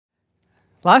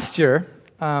Last year,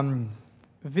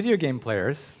 video game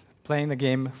players playing the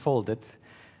game Foldit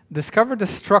discovered the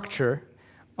structure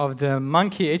of the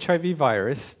monkey HIV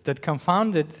virus that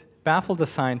baffled the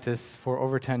scientists for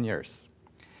over 10 years.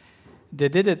 They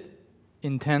did it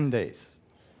in 10 days.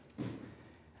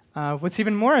 What's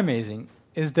even more amazing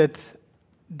is that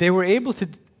they were able to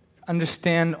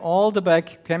understand all the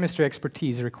biochemistry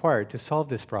expertise required to solve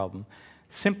this problem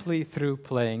simply through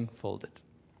playing Foldit.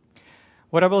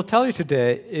 What I will tell you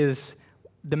today is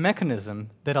the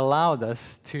mechanism that allowed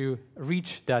us to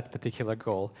reach that particular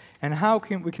goal and how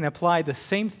we can apply the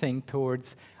same thing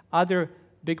towards other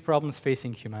big problems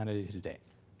facing humanity today.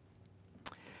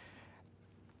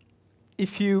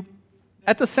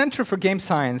 At the Center for Game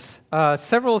Science,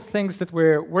 several things that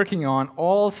we're working on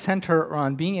all center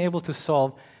around being able to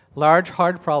solve large,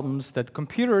 hard problems that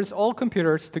all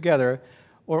computers together,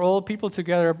 or all people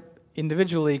together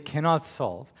individually cannot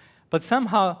solve. But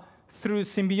somehow, through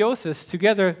symbiosis,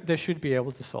 together, they should be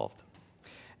able to solve them.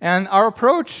 And our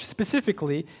approach,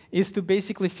 specifically, is to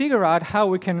basically figure out how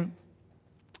we can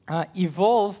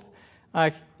evolve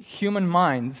human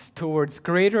minds towards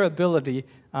greater ability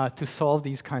to solve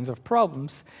these kinds of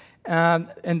problems,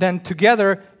 and then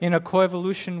together, in a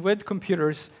coevolution with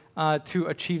computers, to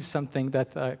achieve something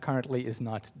that currently is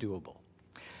not doable.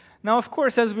 Now, of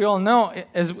course, as we all know,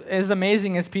 as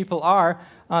amazing as people are,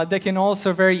 they can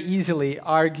also very easily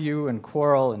argue and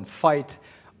quarrel and fight,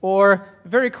 or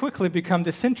very quickly become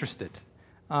disinterested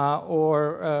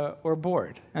or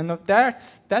bored. And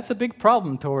that's a big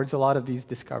problem towards a lot of these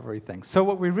discovery things. So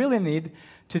what we really need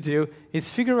to do is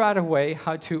figure out a way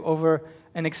how to, over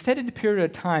an extended period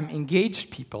of time, engage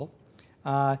people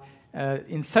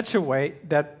in such a way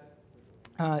that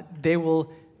they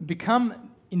will become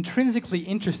intrinsically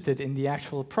interested in the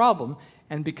actual problem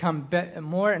and become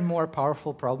more and more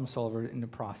powerful problem solver in the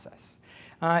process.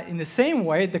 In the same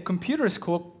way, the computers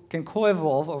can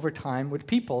co-evolve over time with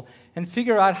people and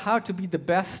figure out how to be the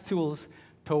best tools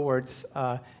towards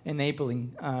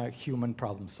enabling human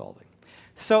problem solving.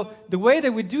 So the way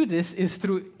that we do this is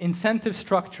through incentive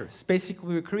structures.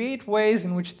 Basically, we create ways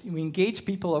in which we engage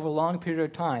people over a long period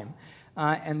of time,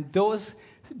 and those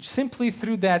simply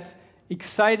through that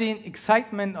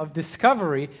excitement of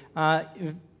discovery,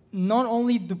 not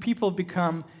only do people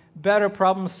become better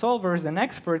problem solvers and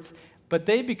experts, but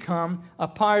they become a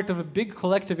part of a big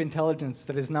collective intelligence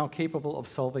that is now capable of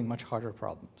solving much harder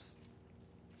problems.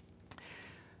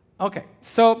 Okay,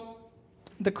 so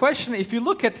the question, if you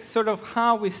look at sort of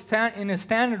how we in a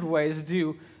standard ways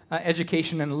do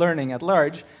education and learning at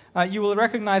large, you will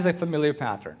recognize a familiar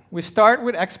pattern. We start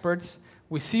with experts,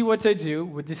 we see what they do,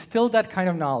 we distill that kind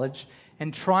of knowledge,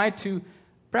 and try to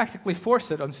practically force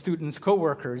it on students,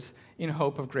 co-workers, in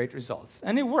hope of great results.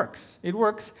 And it works,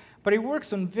 but it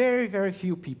works on very, very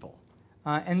few people.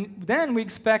 And then we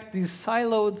expect these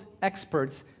siloed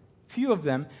experts, few of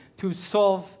them, to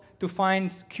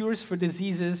find cures for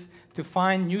diseases, to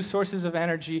find new sources of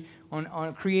energy,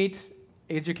 create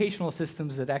educational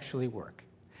systems that actually work.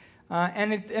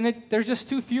 There's just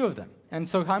too few of them. And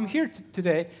so I'm here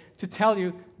today to tell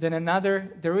you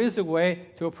that there is a way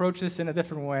to approach this in a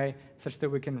different way such that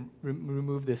we can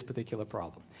remove this particular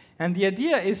problem. And the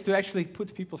idea is to actually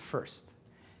put people first.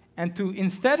 And to,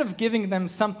 instead of giving them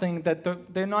something that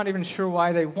they're not even sure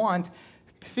why they want,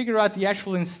 figure out the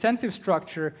actual incentive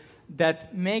structure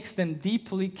that makes them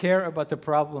deeply care about the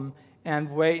problem and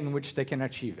way in which they can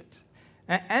achieve it.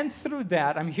 And through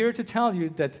that, I'm here to tell you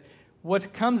that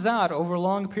what comes out over a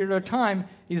long period of time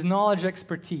is knowledge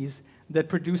expertise that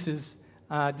produces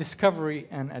discovery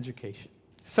and education.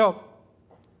 So,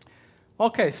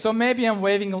 okay, so maybe I'm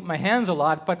waving my hands a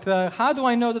lot, but how do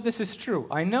I know that this is true?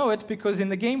 I know it because in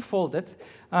the game Foldit,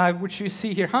 which you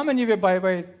see here, how many of you, by the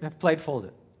way, have played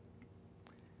Foldit?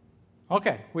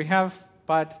 Okay, we have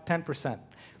about 10%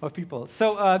 of people.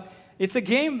 So it's a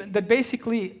game that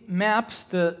basically maps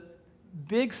the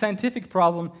big scientific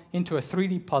problem into a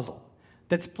 3D puzzle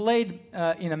that's played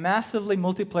in a massively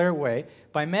multiplayer way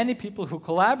by many people who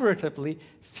collaboratively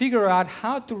figure out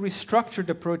how to restructure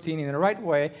the protein in the right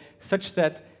way such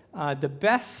that the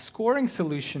best scoring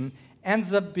solution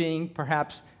ends up being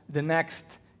perhaps the next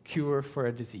cure for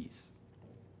a disease.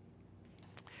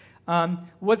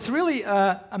 What's really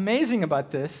amazing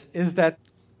about this is that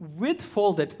with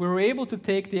Foldit, we were able to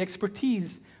take the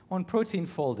expertise on protein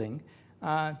folding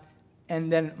and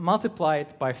then multiply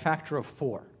it by a factor of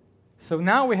 4. So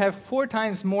now we have 4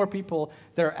 times more people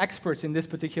that are experts in this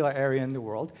particular area in the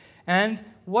world. And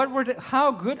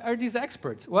how good are these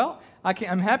experts? Well,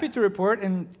 I'm happy to report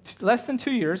in less than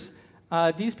 2 years,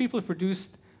 these people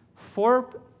produced 4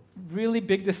 really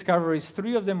big discoveries.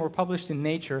 3 of them were published in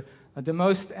Nature, the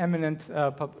most eminent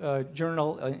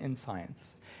journal in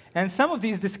science. And some of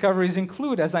these discoveries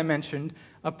include, as I mentioned,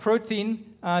 a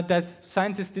protein that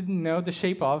scientists didn't know the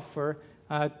shape of for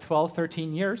 12,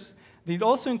 13 years. It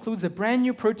also includes a brand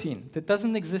new protein that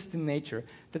doesn't exist in nature,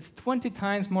 that's 20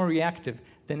 times more reactive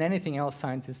than anything else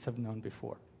scientists have known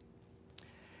before.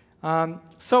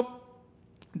 So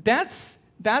that's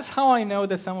how I know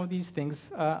that some of these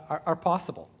things are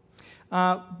possible.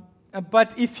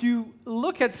 But if you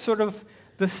look at sort of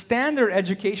the standard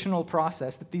educational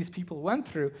process that these people went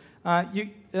through,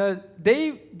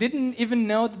 they didn't even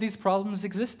know that these problems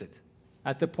existed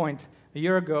at the point a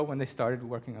year ago when they started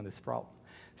working on this problem.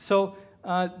 So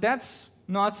that's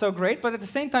not so great, but at the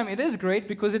same time it is great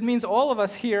because it means all of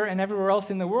us here and everywhere else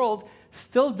in the world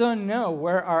still don't know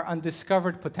where our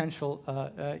undiscovered potential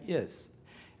is.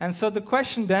 And so the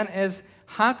question then is,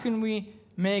 how can we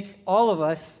make all of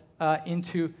us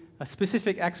into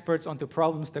specific experts onto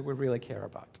problems that we really care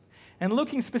about? And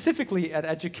looking specifically at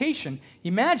education,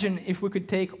 imagine if we could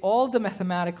take all the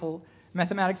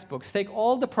mathematics books, take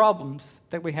all the problems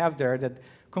that we have there that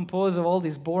compose of all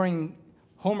these boring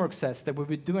homework sets that we've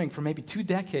been doing for maybe 2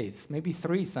 decades, maybe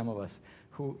 3, some of us,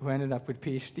 who ended up with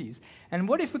PhDs. And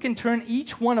what if we can turn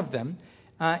each one of them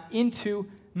into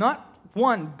not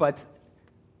 1, but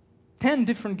 10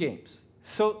 different games?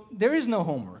 So there is no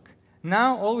homework.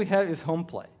 Now all we have is home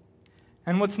play.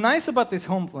 And what's nice about this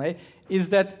home play is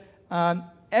that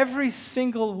every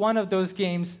single one of those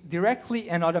games directly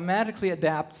and automatically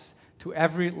adapts to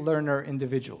every learner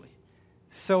individually.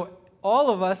 So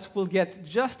all of us will get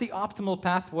just the optimal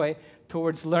pathway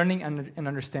towards learning and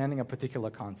understanding a particular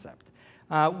concept.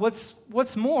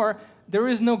 What's more, there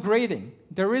is no grading,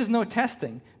 there is no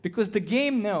testing, because the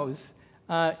game knows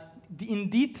in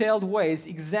detailed ways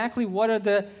exactly what are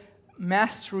the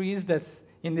masteries that,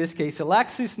 in this case,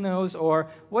 Alexis knows, or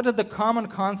what are the common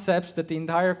concepts that the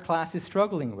entire class is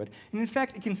struggling with. And in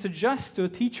fact, it can suggest to a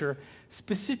teacher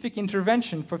specific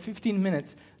intervention for 15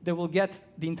 minutes that will get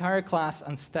the entire class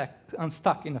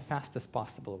unstuck in the fastest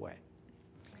possible way.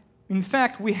 In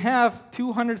fact, we have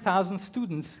 200,000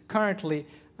 students currently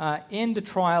in the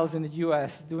trials in the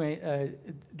US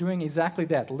doing exactly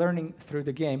that, learning through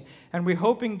the game. And we're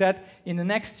hoping that in the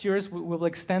next years we will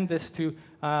extend this to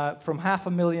from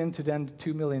 500,000 to then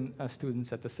 2 million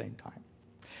students at the same time.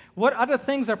 What other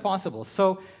things are possible?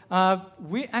 So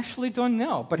we actually don't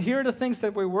know, but here are the things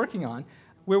that we're working on.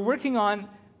 We're working on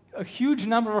a huge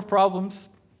number of problems,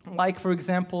 like, for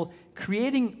example,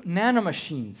 creating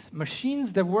nanomachines,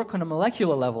 machines that work on a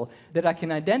molecular level that I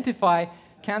can identify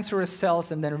cancerous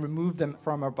cells and then remove them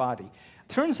from our body.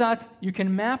 Turns out you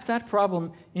can map that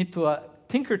problem into a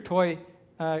Tinker Toy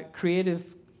creative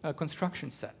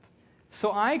construction set.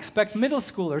 So I expect middle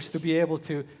schoolers to be able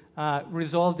to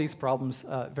resolve these problems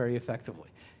very effectively.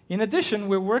 In addition,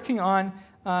 we're working on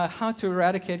how to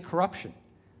eradicate corruption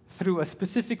through a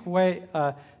specific way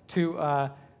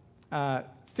to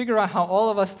figure out how all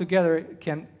of us together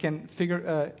can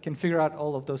figure out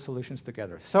all of those solutions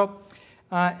together. So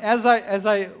as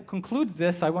I conclude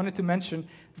this, I wanted to mention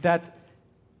that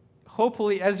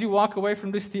hopefully as you walk away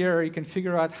from this theory, you can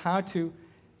figure out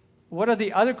what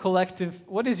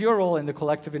is your role in the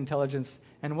collective intelligence,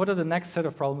 and what are the next set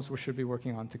of problems we should be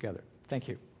working on together. Thank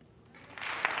you.